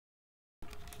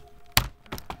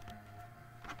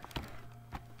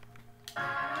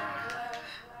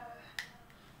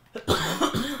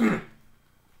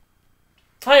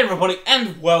Hey everybody,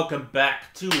 and welcome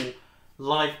back to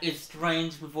Life is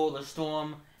Strange Before the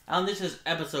Storm, and this is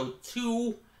episode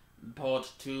 2,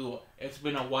 part 2. It's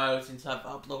been a while since I've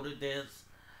uploaded this.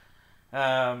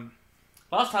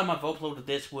 Last time I've uploaded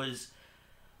this was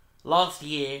last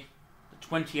year, the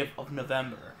 20th of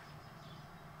November.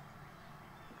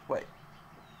 Wait.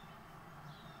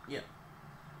 Yeah.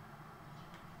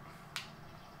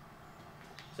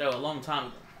 So, a long time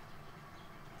ago.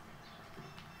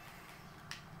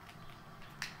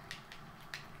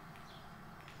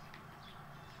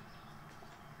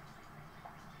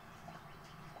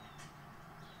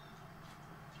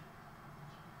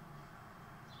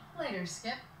 Later,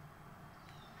 Skip.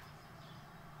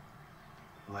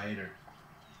 Later.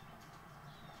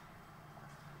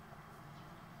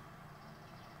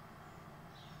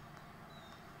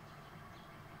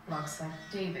 Looks like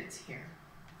David's here.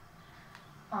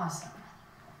 Awesome.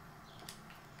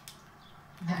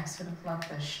 Max would have loved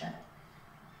this shit.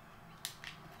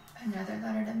 Another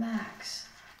letter to Max.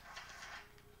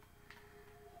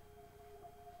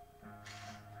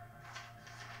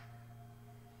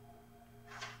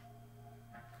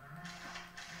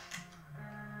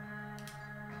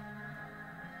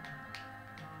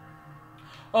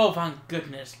 Oh, thank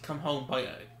goodness. Come home, but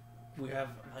we have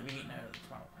a meeting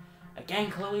tomorrow.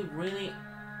 Again, Chloe, really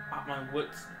at my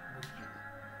wits with you.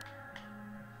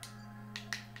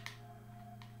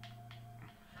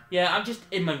 Yeah, I'm just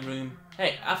in my room.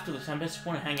 Hey, after the Tempest,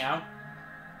 want to hang out?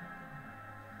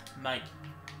 Mate.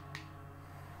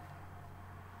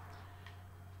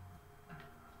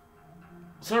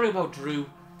 Sorry about Drew.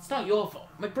 It's not your fault.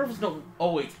 My brother's not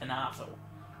always an asshole.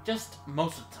 Just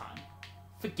most of the time.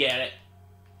 Forget it.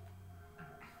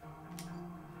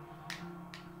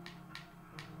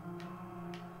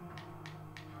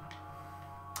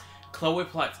 Chloe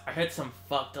replies, I heard some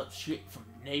fucked up shit from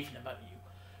Nathan about you.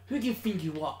 Who do you think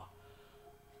you are?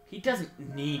 He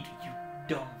doesn't need you,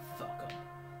 dumb fucker.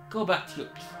 Go back to your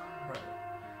trailer.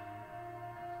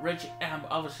 Rich and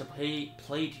obviously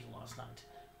played you last night.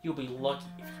 You'll be lucky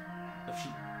if she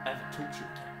ever talks to you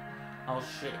again. Oh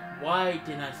shit, why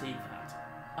didn't I say that?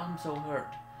 I'm so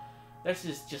hurt. This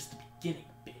is just the beginning,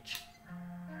 bitch.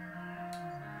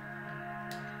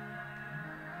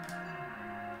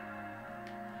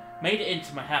 Made it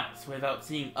into my house without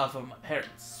seeing other of my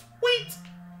parents. Sweet!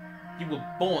 You were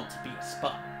born to be a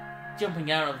spy. Jumping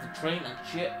out of the train and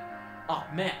shit. Oh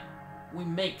man, we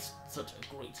make such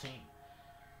a great team.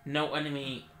 No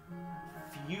enemy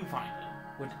viewfinder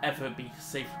would ever be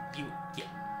safe from you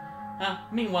again.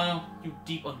 Meanwhile, you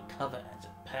deep uncover as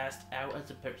it passed out as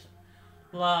a person.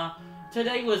 La,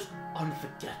 today was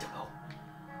unforgettable.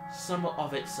 Some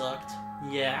of it sucked.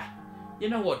 Yeah. You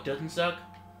know what doesn't suck?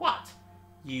 What?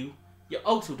 You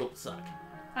also don't suck.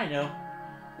 I know.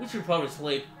 We should probably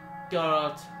sleep.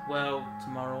 Got well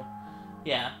tomorrow.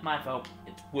 Yeah, my fault.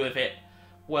 It's worth it.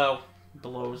 Well,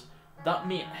 blows. That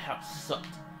meat house sucked.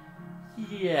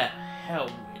 Yeah,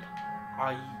 hell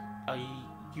weird.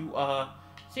 You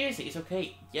seriously, it's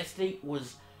okay. Yesterday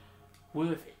was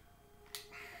worth it.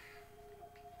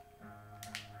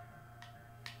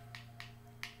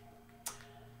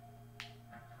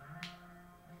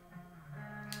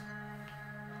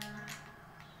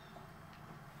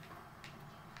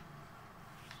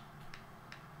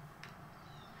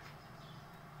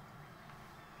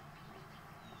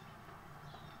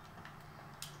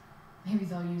 Maybe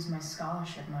they'll use my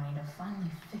scholarship money to finally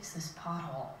fix this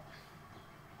pothole.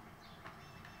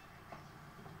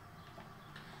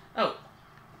 Oh.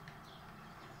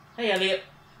 Hey, Elliot.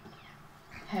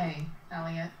 Hey,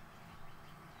 Elliot.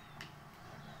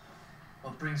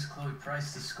 What brings Chloe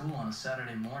Price to school on a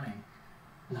Saturday morning?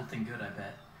 Nothing good, I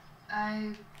bet.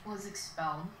 I was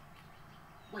expelled.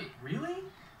 Wait, really?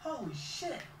 Holy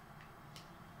shit!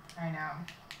 I know.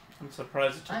 I'm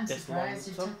surprised it took I'm this long. surprised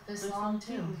it took this long,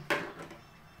 too.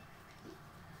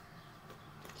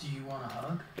 Do you want a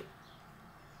hug?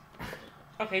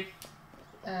 Okay.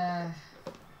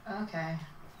 Okay.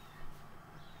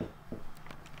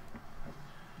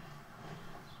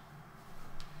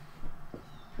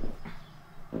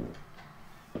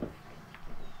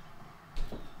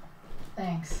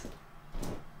 Thanks.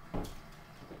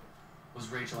 Was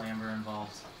Rachel Amber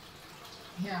involved?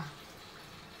 Yeah.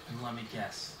 And let me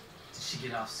guess, did she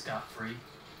get off scot-free?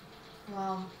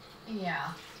 Well,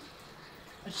 yeah.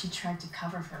 But she tried to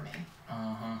cover for me.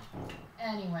 Uh-huh.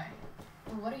 Anyway,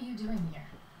 what are you doing here?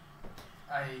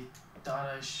 I thought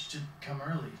I should come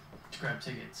early to grab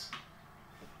tickets.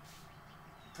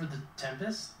 For the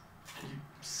Tempest? You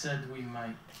said we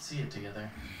might see it together.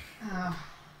 Oh,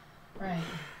 right.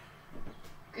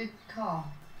 Good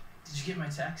call. Did you get my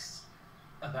text?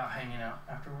 about hanging out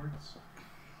afterwards?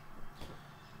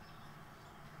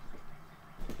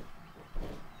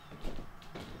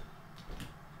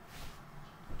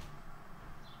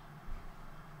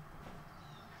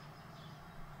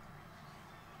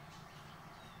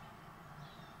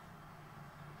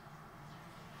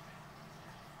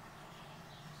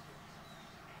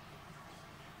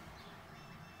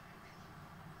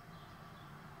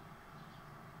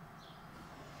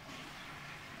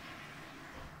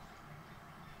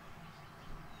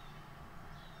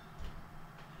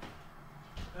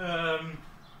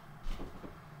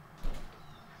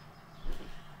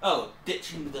 Oh,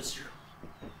 ditching this.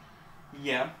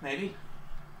 Yeah, maybe.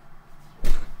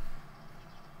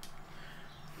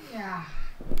 Yeah.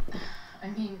 I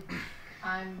mean,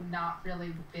 I'm not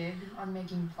really big on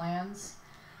making plans,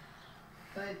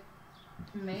 but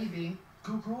maybe.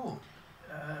 Cool.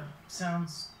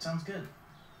 Sounds good.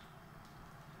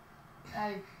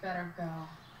 I better go.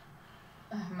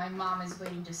 My mom is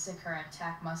waiting to stick her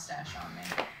attack mustache on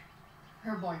me.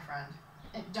 Her boyfriend.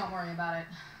 Don't worry about it.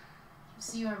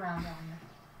 See you around, Elliot.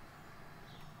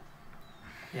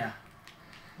 Yeah.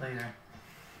 Later.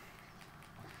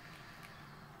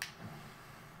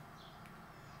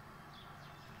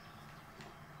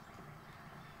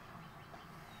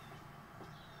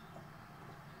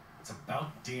 It's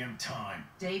about damn time.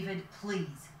 David, please.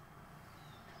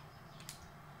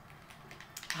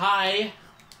 Hi.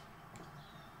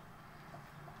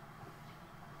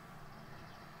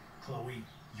 Chloe,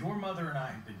 your mother and I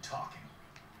have been talking.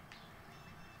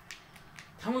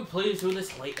 Can we please do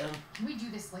this later? Can we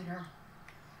do this later?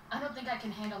 I don't think I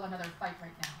can handle another fight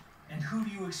right now. And who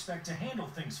do you expect to handle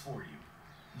things for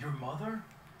you? Your mother?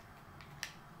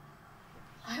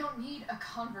 I don't need a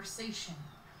conversation.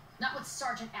 Not with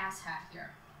Sergeant Asshat here.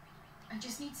 I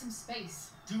just need some space.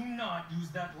 Do not use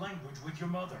that language with your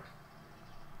mother.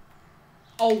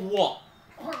 Oh, what?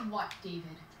 Or what,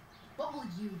 David? What will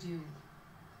you do?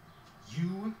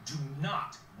 You do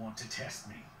not want to test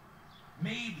me.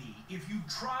 Maybe if you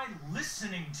try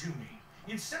listening to me,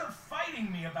 instead of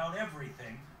fighting me about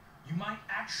everything, you might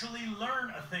actually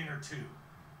learn a thing or two.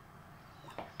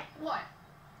 What?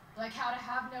 Like how to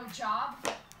have no job?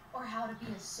 Or how to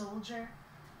be a soldier?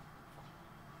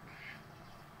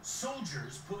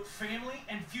 Soldiers put family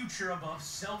and future above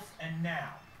self and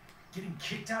now. Getting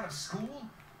kicked out of school?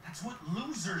 That's what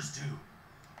losers do.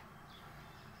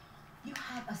 You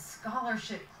had a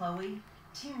scholarship, Chloe.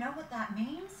 Do you know what that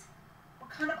means?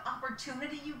 What kind of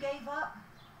opportunity you gave up?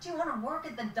 Do you want to work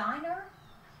at the diner?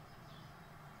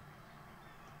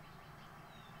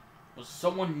 Well,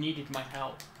 someone needed my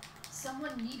help.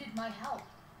 Someone needed my help.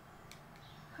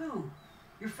 Who?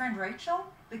 Your friend Rachel?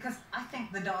 Because I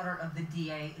think the daughter of the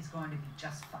DA is going to be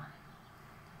just fine.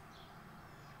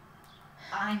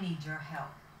 I need your help.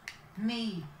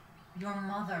 Me, your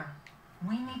mother.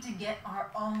 We need to get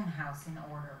our own house in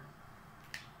order.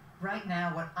 Right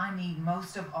now, what I need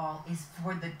most of all is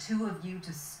for the two of you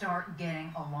to start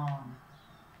getting along.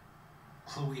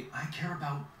 Chloe, I care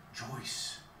about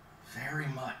Joyce very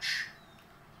much.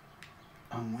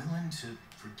 I'm willing to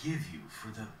forgive you for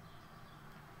the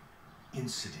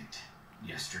incident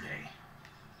yesterday.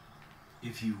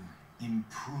 If you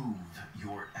improve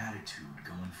your attitude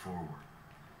going forward.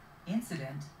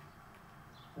 Incident?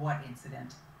 What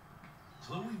incident?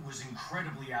 Chloe was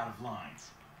incredibly out of line.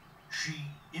 She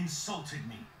insulted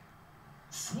me,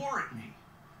 swore at me.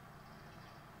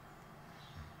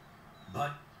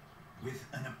 But with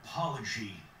an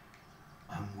apology,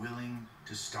 I'm willing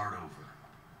to start over.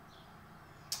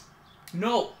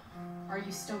 No. Are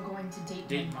you still going to date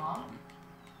Date my mom?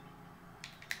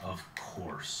 Of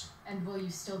course. And will you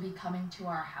still be coming to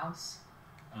our house?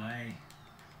 I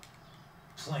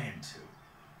plan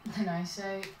to. Then I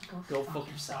say, Go fuck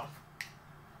yourself.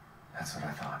 That's what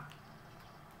I thought.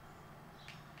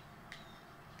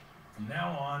 From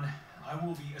now on, I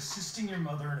will be assisting your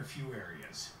mother in a few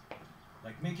areas.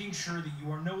 Like making sure that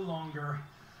you are no longer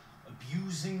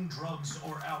abusing drugs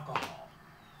or alcohol.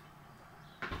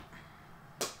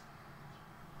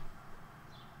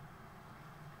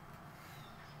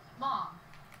 Mom.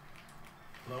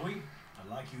 Chloe, I'd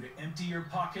like you to empty your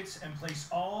pockets and place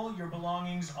all your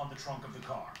belongings on the trunk of the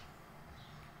car.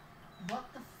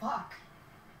 What the fuck?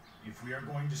 If we are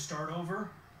going to start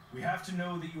over, we have to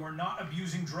know that you are not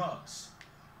abusing drugs.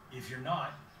 If you're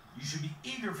not, you should be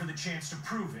eager for the chance to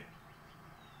prove it.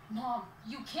 Mom,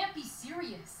 you can't be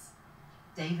serious.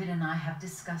 David and I have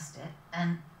discussed it,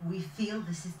 and we feel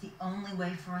this is the only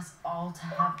way for us all to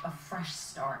have a fresh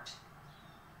start.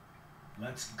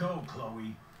 Let's go,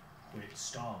 Chloe. Quit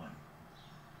stalling.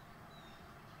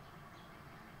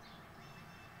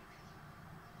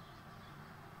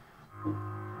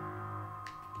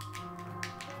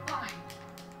 Fine.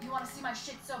 You want to see my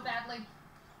shit so badly?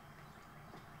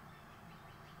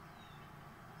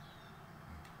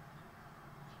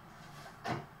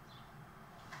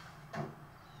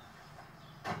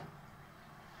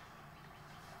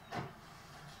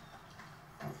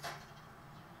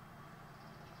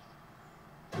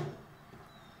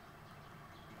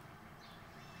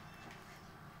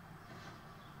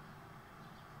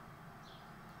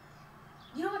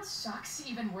 You know what sucks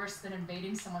even worse than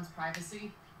invading someone's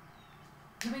privacy?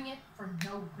 Doing it for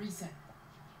no reason.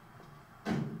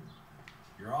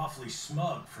 You're awfully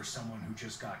smug for someone who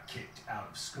just got kicked out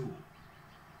of school.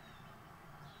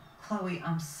 Chloe,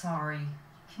 I'm sorry.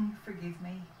 Can you forgive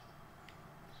me?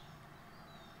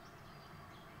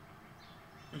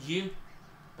 You,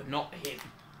 but not him.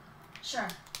 Sure.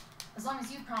 As long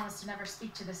as you promise to never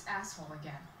speak to this asshole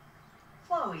again.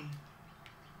 Chloe.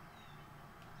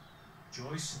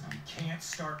 Joyce, you can't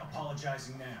start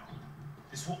apologizing now.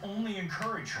 This will only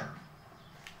encourage her.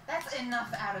 That's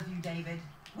enough out of you, David.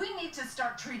 We need to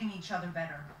start treating each other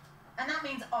better. And that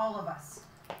means all of us.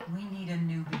 We need a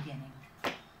new beginning.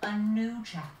 A new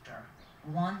chapter.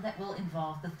 One that will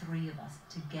involve the three of us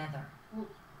together.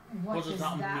 What does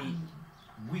that mean?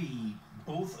 We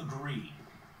both agree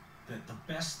that the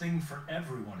best thing for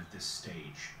everyone at this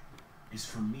stage is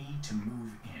for me to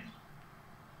move in.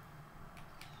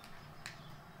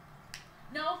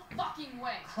 No fucking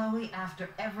way! Chloe, after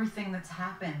everything that's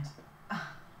happened,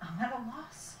 I'm at a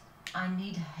loss. I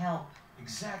need help.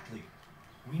 Exactly.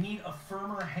 We need a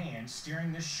firmer hand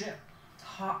steering this ship.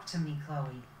 Talk to me,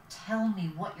 Chloe. Tell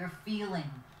me what you're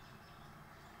feeling.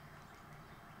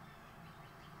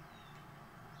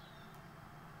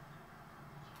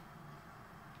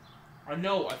 I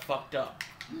know I fucked up.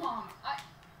 Mom,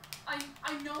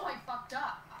 I know I fucked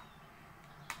up.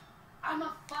 I'm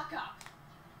a fuck up.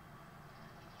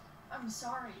 I'm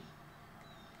sorry.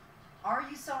 Are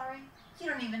you sorry? You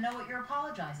don't even know what you're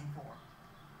apologizing for.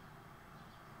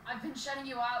 I've been shutting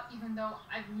you out even though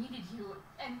I've needed you,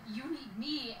 and you need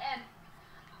me, and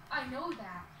I know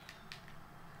that.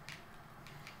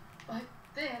 But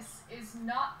this is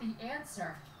not the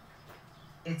answer.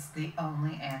 It's the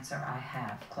only answer I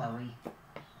have, Chloe.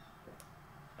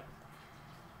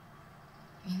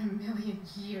 In a million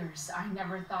years, I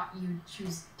never thought you'd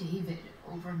choose David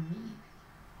over me.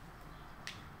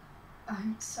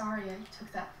 I'm sorry I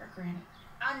took that for granted.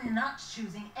 I'm not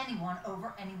choosing anyone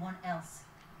over anyone else.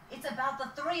 It's about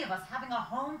the three of us having a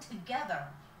home together.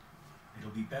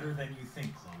 It'll be better than you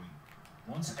think, Chloe.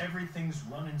 Once everything's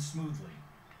running smoothly,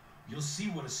 you'll see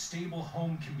what a stable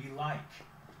home can be like.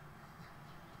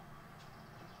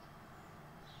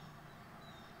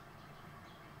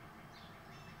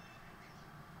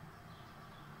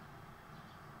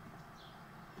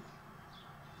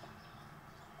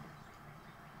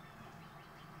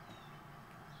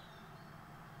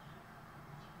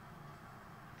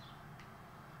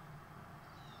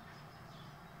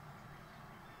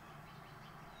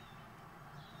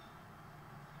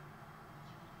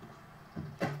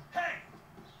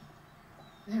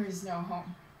 There is no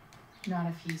home. Not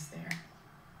if he's there.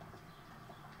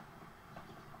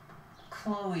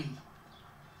 Chloe.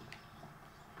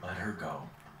 Let her go.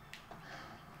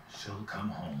 She'll come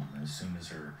home as soon as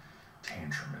her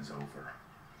tantrum is over.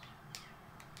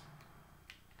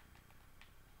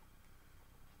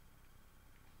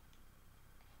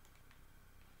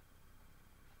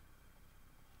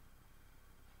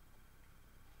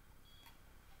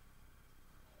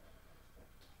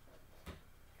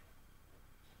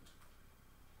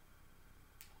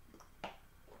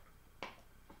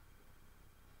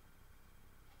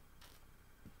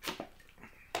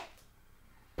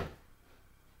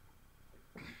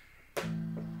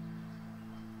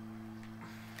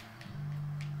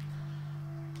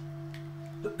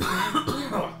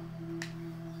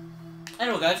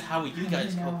 Anyway, guys, how are you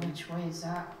guys I know coping? which way is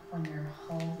up when your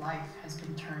whole life has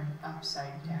been turned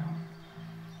upside down.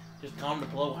 Just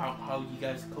comment below how you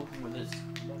guys coping with this.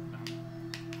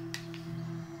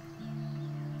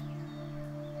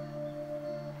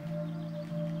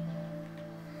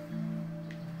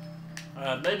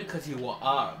 Maybe because you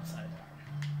are upside down.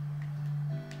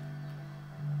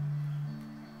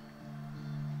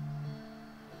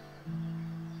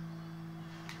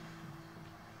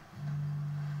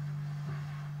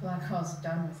 Black Hole's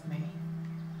done with me.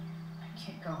 I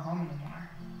can't go home anymore.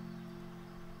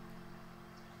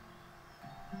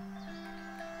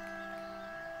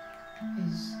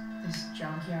 Is this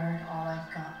junkyard all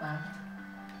I've got left?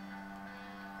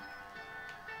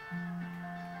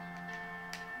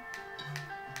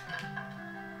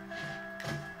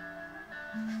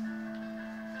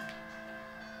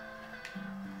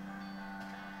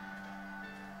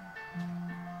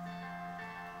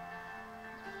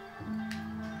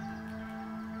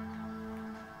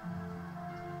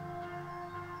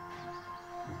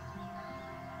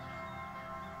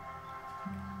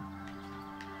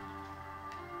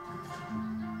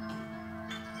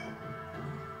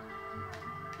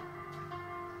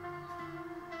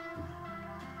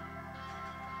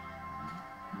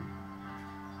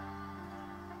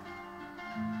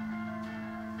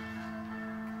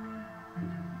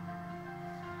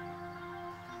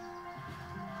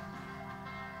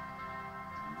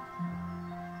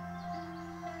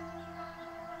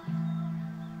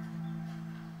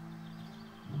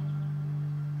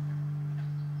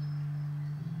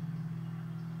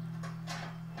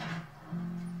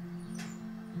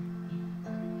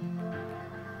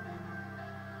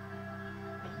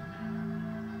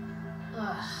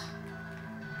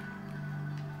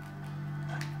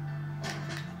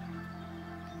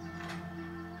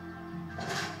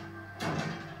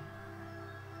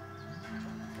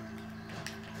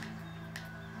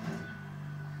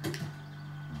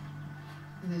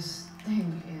 This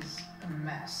thing is a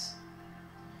mess.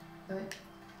 But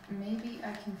maybe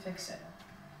I can fix it.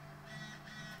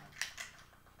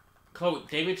 Chloe,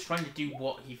 David's trying to do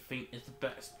what he thinks is the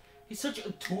best. He's such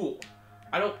a tool.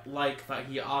 I don't like that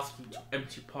he asked you to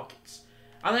empty your pockets.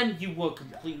 And then you were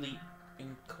completely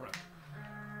incorrect.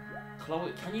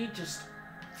 Chloe, can you just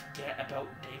forget about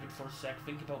David for a sec?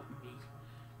 Think about me.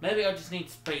 Maybe I just need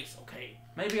space, okay?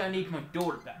 Maybe I need my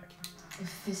daughter back.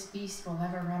 If this beast will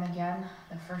ever run again,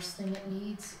 the first thing it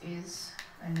needs is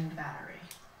a new battery.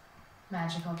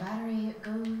 Magical battery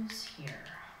goes here.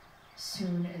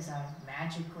 Soon as I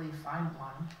magically find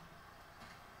one.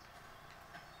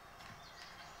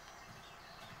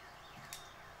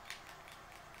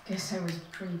 Guess I was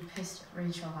pretty pissed at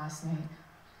Rachel last night.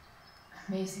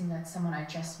 Amazing that someone I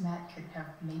just met could have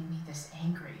made me this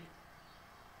angry.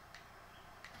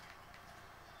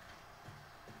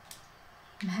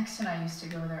 Max and I used to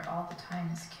go there all the time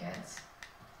as kids.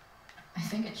 I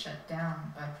think it shut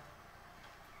down, but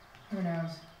who knows?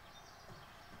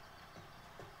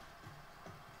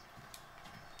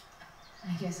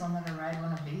 I guess I'll never ride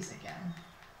one of these again.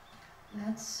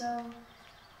 That's so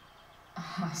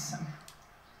awesome.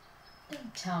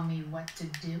 Don't tell me what to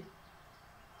do.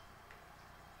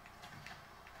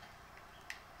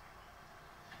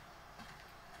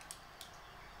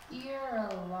 You're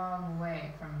a long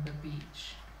way from the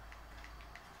beach.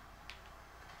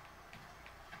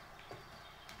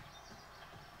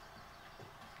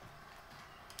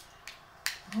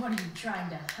 What are you trying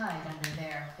to hide under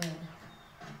there, Hood?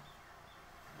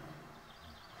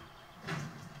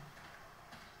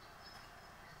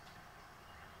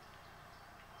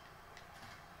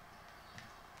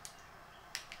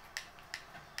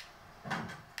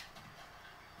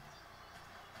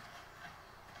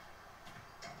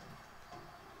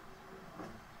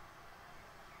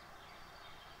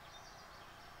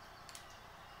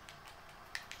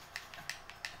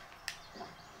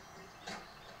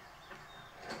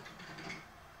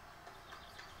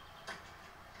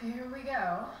 Here we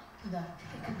go, the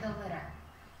pick of the litter.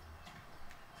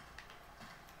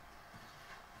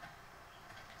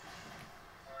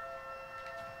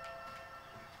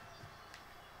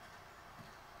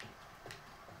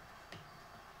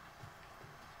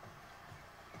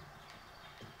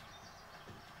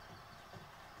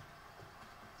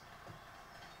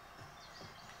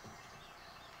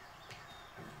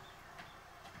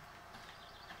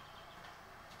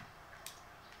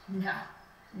 No,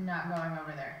 not going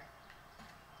over there.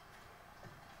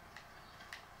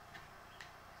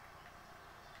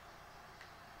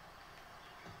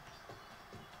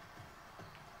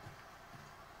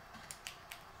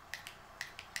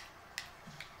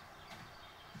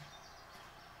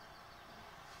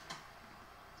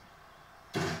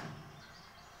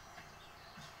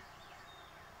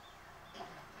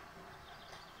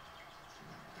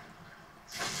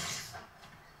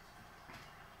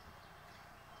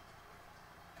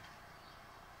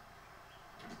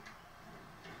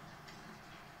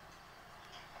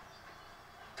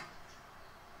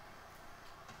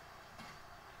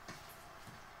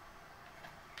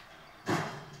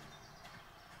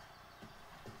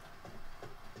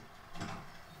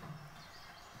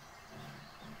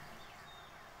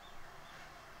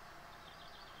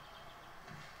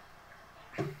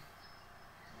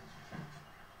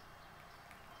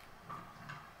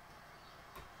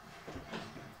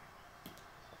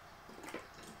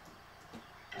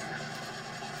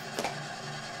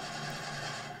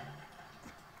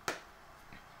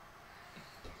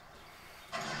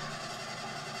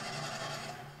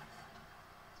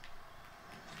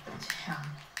 Damn.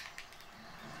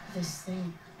 This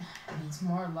thing needs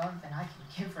more love than I can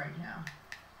give right now.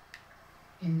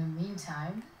 In the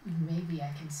meantime, maybe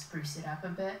I can spruce it up a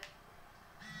bit.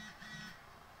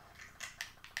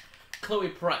 Chloe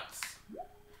Price.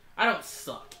 I don't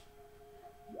suck.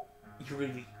 You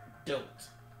really don't.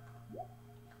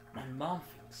 My mom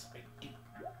thinks I do.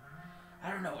 I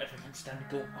don't know if I can stand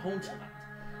to go home tonight.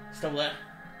 Still there.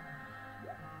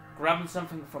 Grabbing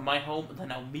something from my home, and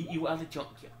then I'll meet you at the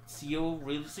junkyard. See you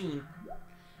real soon.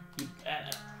 You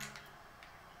better.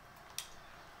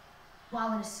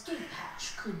 While an escape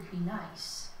hatch could be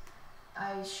nice,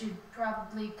 I should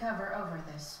probably cover over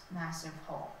this massive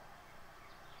hole.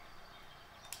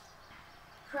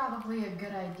 Probably a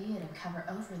good idea to cover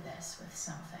over this with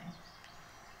something.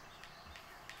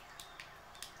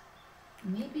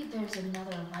 Maybe there's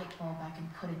another light bulb I can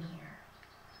put in here.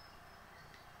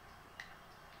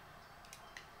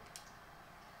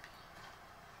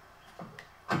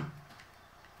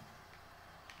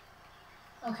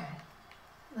 Okay,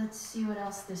 let's see what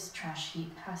else this trash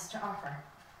heap has to offer.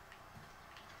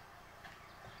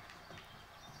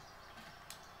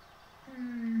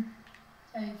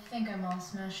 I think I'm all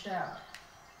smashed out.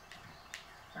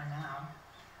 For now.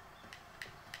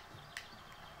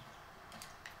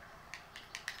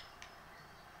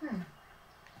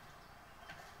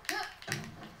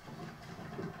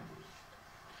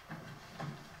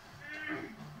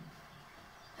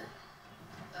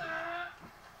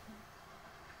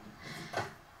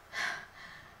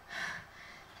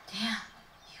 Damn,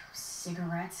 you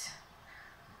cigarettes.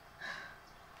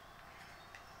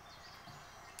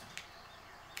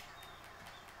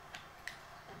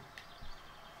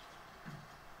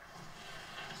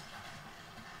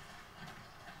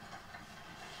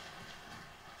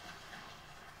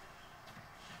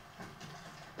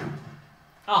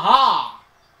 Aha!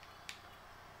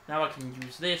 Now I can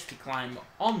use this to climb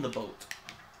on the boat.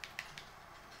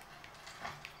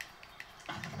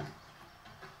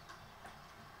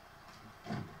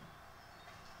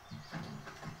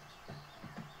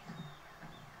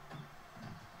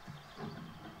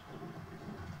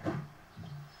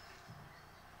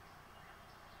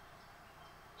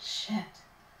 Shit.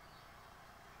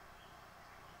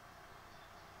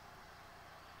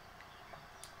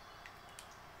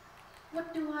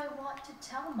 What do I want to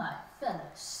tell my fellow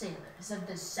sailors of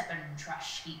the 7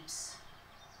 trash heaps?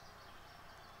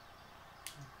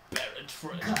 Buried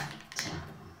Fred. Good.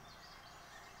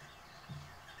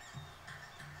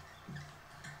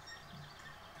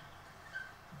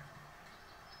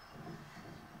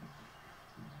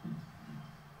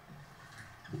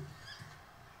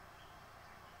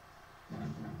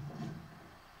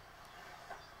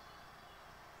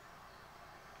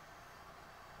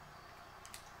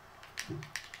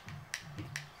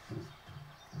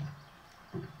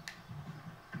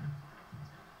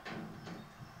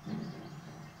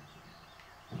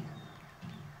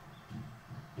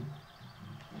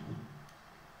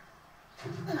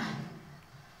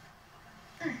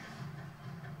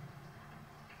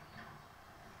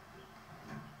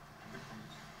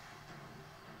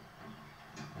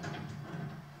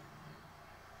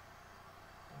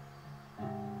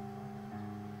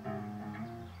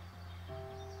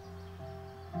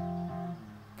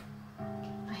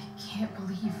 I can't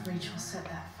believe Rachel set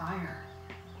that fire.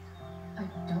 I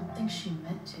don't think she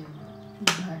meant to,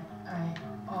 but I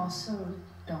also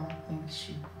don't think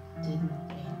she didn't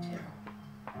mean to.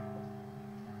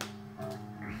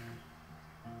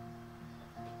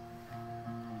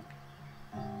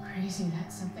 Crazy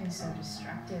that something so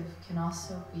destructive can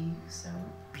also be so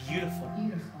Beautiful.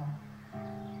 beautiful.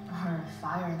 Or a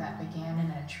fire that began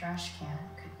in a trash can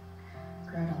could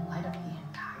grow to light up the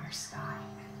entire sky.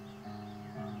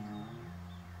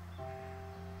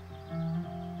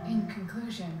 In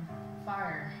conclusion,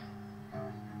 fire.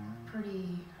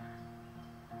 Pretty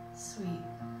sweet.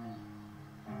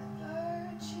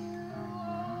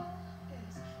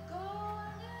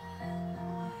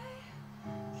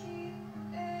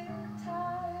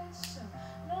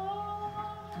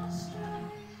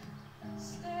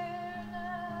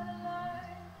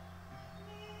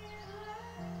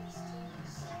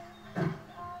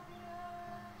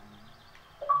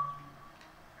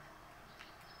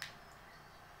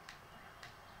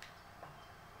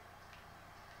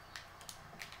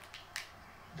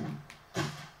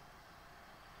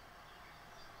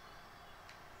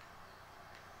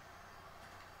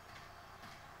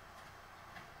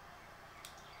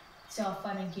 It's all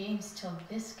fun and games till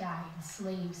this guy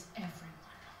enslaves everyone.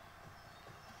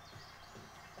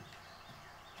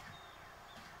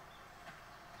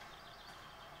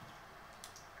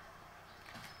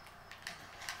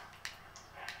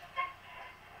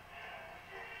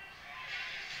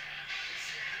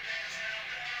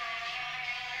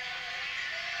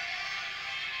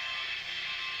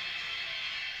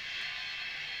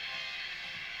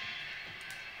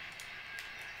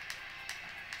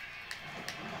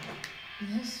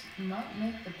 This might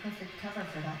make the perfect cover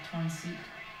for that torn seat. Next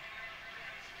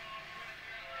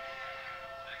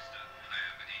up, I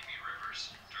have Amy Rivers,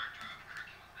 Director of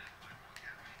Curriculum at Whitmore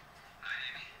Academy. Hi,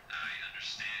 Amy. I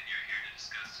understand you're here to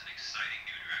discuss an exciting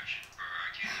new direction for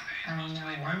Arcadia Bay's I most know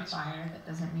elite one private school. fire that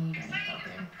doesn't need any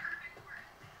poking.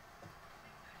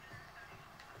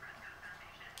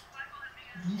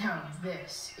 Now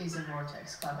this is a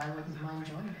Vortex Club. I wouldn't mind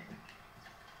joining.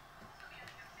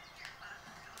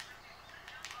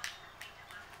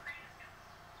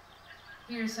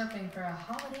 Here's hoping for a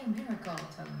holiday miracle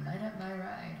to light up my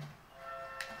ride.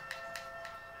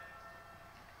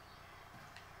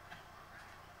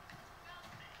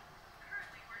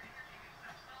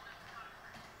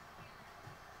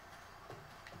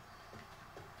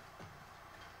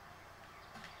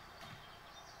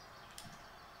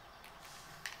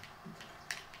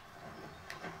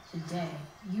 Today,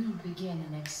 you begin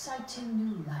an exciting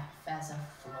new life as a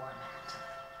floor mat.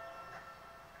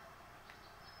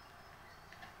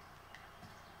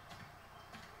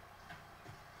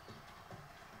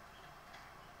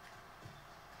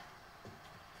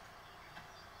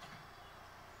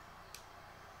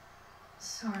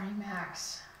 Sorry,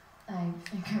 Max. I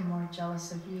think I'm more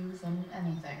jealous of you than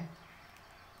anything.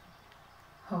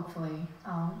 Hopefully,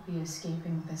 I'll be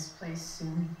escaping this place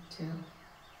soon, too.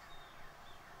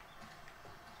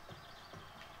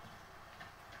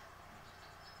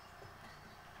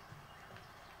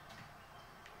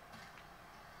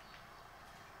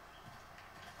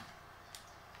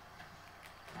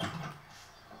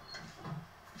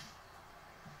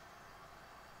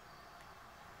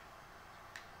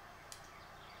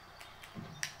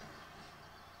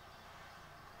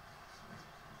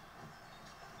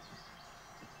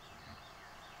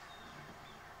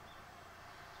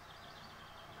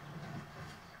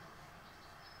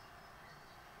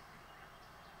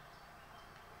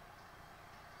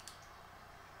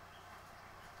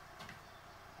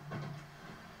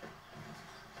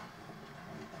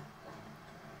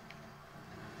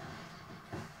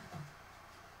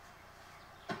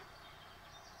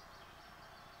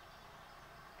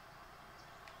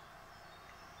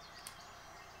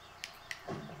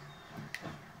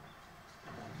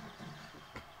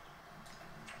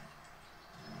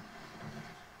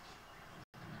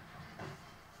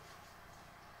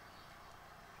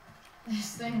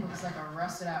 This thing looks like a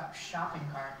rusted out shopping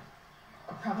cart.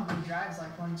 It probably drives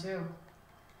like one too.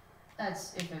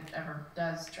 That's if it ever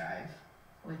does drive,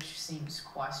 which seems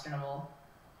questionable.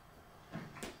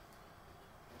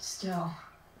 Still,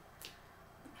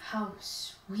 how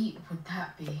sweet would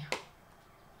that be?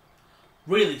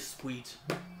 Really sweet.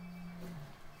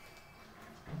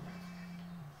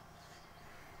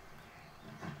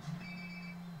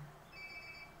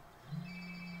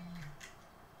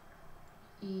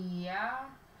 Yeah?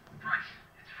 Frank,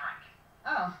 it's Frank.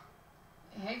 Oh.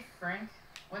 Hey, Frank.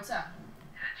 What's up?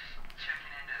 Yeah, just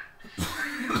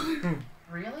checking into...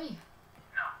 Really?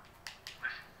 No.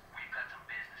 Listen, we've got some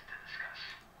business to discuss.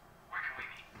 Where can we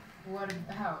meet? What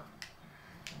about?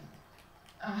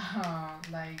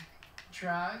 Like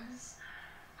drugs?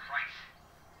 Price?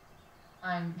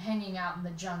 I'm hanging out in the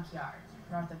junkyard,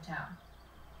 north of town.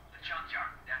 The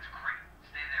junkyard. That's great.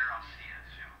 Stay there, I'll see you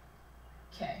soon.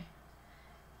 Okay.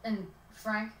 And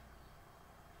Frank?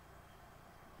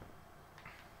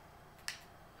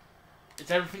 Is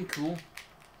everything cool?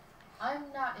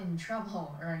 I'm not in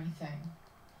trouble or anything,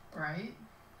 right?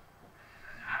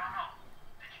 I don't know.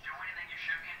 Did you do anything you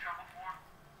should be in trouble for?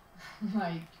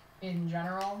 Like, in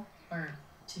general, or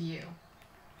to you?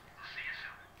 I'll see you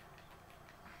soon.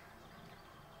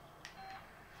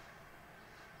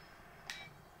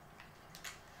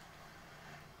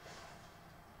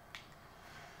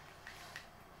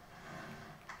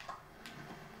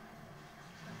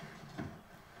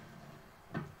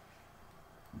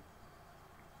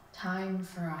 Time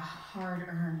for a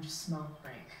hard-earned smoke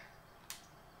break.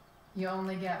 You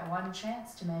only get one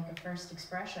chance to make a first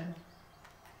expression.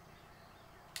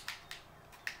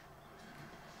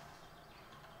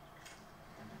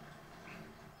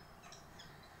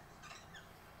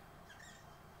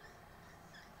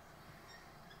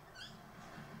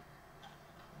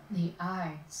 The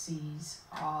eye sees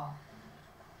all.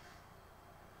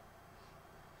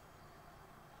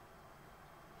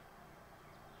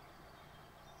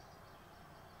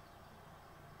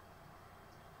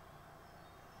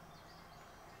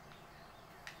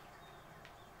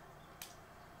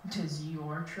 Does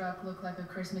your truck look like a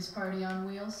Christmas party on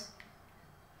wheels?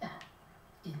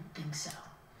 Didn't think so.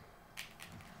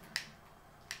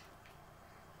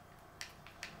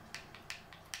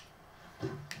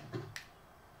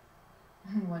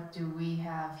 What do we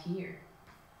have here?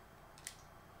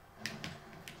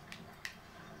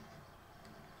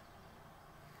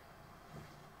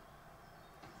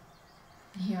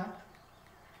 Yep.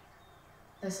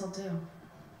 This'll do.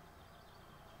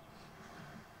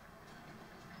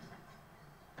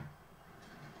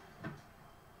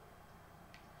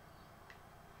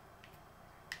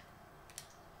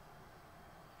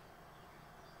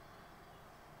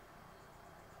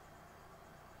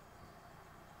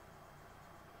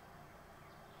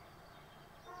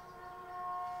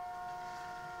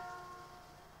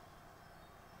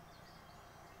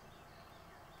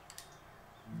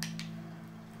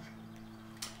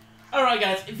 Alright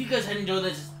guys, if you guys had enjoyed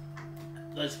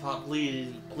this part,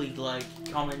 please like,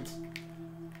 comment.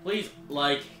 Please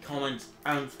like, comment,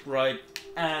 and subscribe.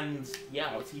 And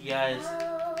yeah, I'll see you guys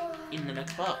in the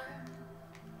next part.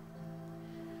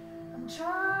 I'm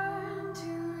trying.